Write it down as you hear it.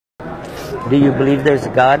Do you believe there's a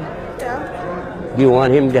God? Yeah. Do you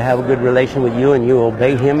want him to have a good relation with you and you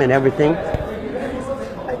obey him and everything?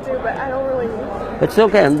 I do, but I don't really. It's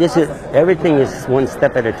okay. Everything is one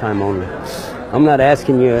step at a time only. I'm not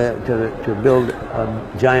asking you to build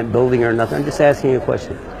a giant building or nothing. I'm just asking you a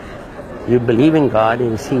question. You believe in God,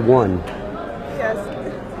 and is he one? Yes.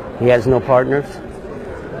 He has no partners?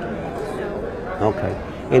 No. Okay.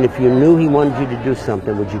 And if you knew he wanted you to do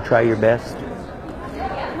something, would you try your best?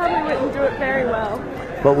 Probably wouldn't do it very well.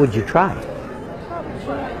 But would you try?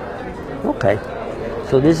 Probably. Okay.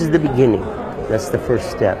 So this is the beginning. That's the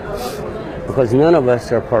first step. Because none of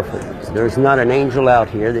us are perfect. There's not an angel out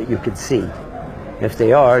here that you could see. If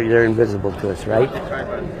they are, they're invisible to us, right?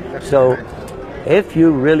 So if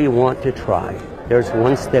you really want to try, there's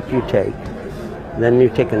one step you take, then you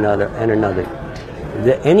take another and another.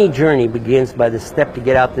 Any journey begins by the step to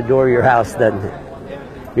get out the door of your house, doesn't it?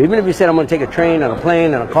 Even if you said, I'm going to take a train and a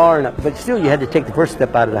plane and a car, but still you had to take the first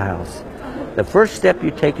step out of the house. The first step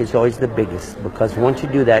you take is always the biggest, because once you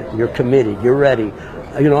do that, you're committed, you're ready.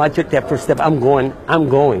 You know, I took that first step, I'm going.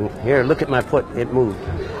 Here, look at my foot, it moved.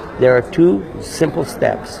 There are two simple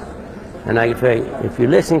steps, and if you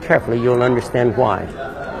listen carefully, you'll understand why.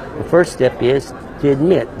 The first step is to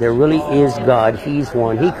admit there really is God. He's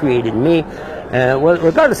one. He created me. Well,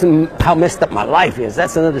 regardless of how messed up my life is,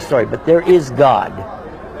 that's another story, but there is God.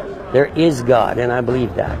 There is God, and I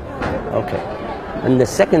believe that. Okay. And the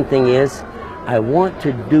second thing is, I want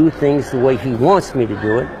to do things the way he wants me to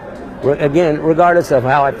do it. Again, regardless of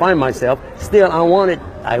how I find myself, still I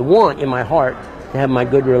want in my heart to have my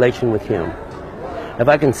good relation with him. If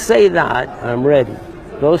I can say that, I'm ready.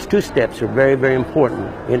 Those two steps are very, very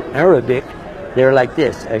important. In Arabic, they're like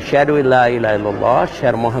this: Ashhadu la ilaha illallah,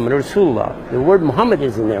 Ashhadu Muhammad Rasulullah. The word Muhammad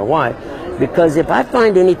is in there. Why? Because if I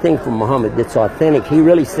find anything from Muhammad that's authentic, he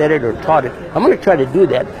really said it or taught it, I'm going to try to do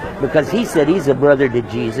that, because he said he's a brother to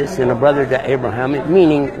Jesus and a brother to Abraham,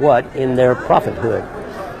 meaning what? In their prophethood.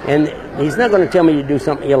 And he's not going to tell me to do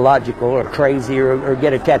something illogical or crazy or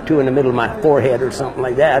get a tattoo in the middle of my forehead or something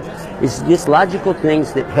like that. It's just logical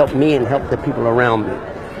things that help me and help the people around me.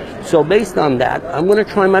 So based on that, I'm going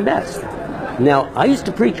to try my best. Now, I used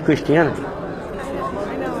to preach Christianity.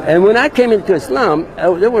 And when I came into Islam,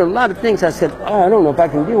 there were a lot of things I said, I don't know if I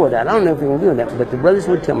can deal with that. I don't know if I can deal with that. But the brothers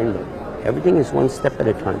would tell me, look, everything is one step at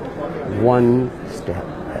a time. One step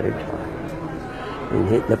at a time.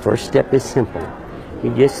 And the first step is simple. You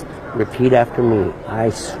just repeat after me. I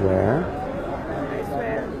swear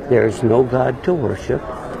there is no God to worship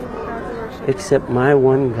except my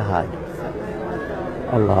one God,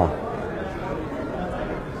 Allah.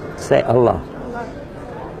 Say Allah.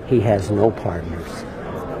 He has no partners.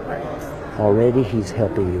 Already he's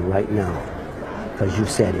helping you right now because you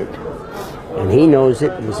said it. And he knows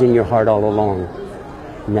it was in your heart all along.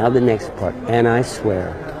 Now the next part. And I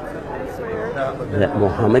swear that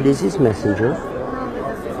Muhammad is his messenger.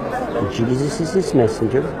 Jesus is his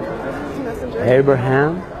messenger.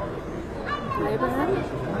 Abraham,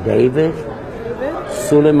 David,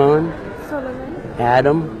 Suleiman,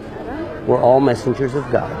 Adam were all messengers of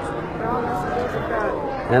God.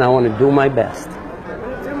 And I want to do my best.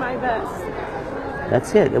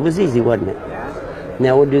 That's it. It was easy, wasn't it?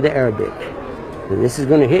 Now we'll do the Arabic. And this is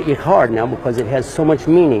going to hit you hard now because it has so much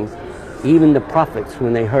meaning. Even the prophets,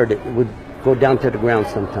 when they heard it, would go down to the ground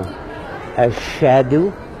sometime.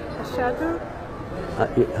 Ashhadu.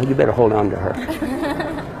 You better hold on to her.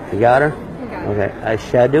 You got her? Okay.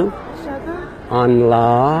 Ashhadu an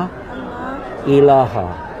la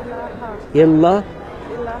ilaha illa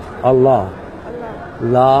Allah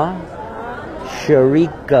la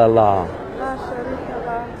sharika la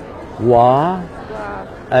wa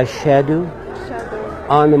ashhadu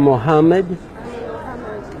anna Muhammad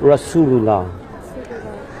Rasulullah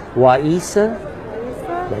wa Isa,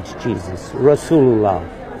 that's Jesus, Rasulullah.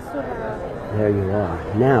 There you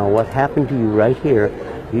are. Now, what happened to you right here,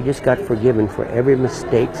 you just got forgiven for every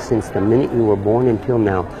mistake since the minute you were born until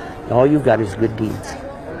now. All you got is good deeds.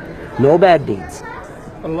 No bad deeds.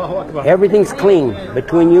 Everything's clean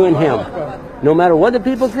between you and him. No matter what the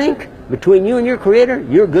people think, between you and your Creator,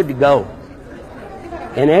 you're good to go.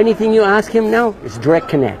 And anything you ask him now is direct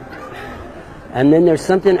connect. And then there's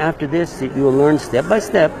something after this that you'll learn step by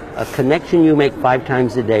step, a connection you make 5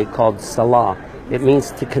 times a day called Salah. It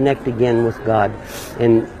means to connect again with God.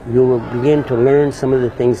 And you will begin to learn some of the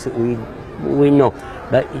things that we know.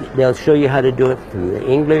 But they'll show you how to do it through the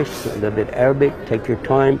English, a little bit Arabic, take your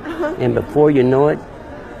time. And before you know it,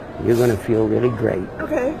 you're going to feel really great.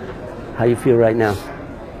 Okay. How you feel right now?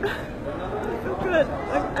 I feel good.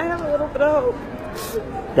 I have a little bit of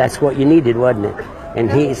hope. That's what you needed, wasn't it?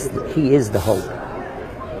 And he is the hope.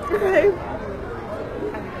 Okay.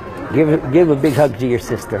 Give a big hug to your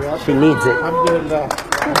sister. She needs it. Alhamdulillah.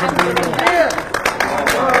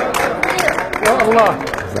 Ya Allah.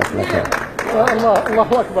 Ya Allah.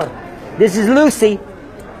 Allahu Akbar. This is Lucy.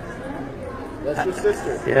 That's your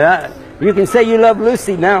sister. Yeah. You can say you love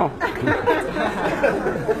Lucy now.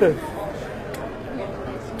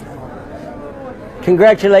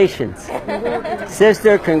 Congratulations.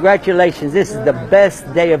 Sister, congratulations. This is the best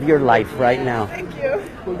day of your life right now. Thank you.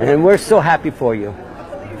 And we're so happy for you.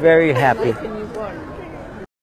 Very happy.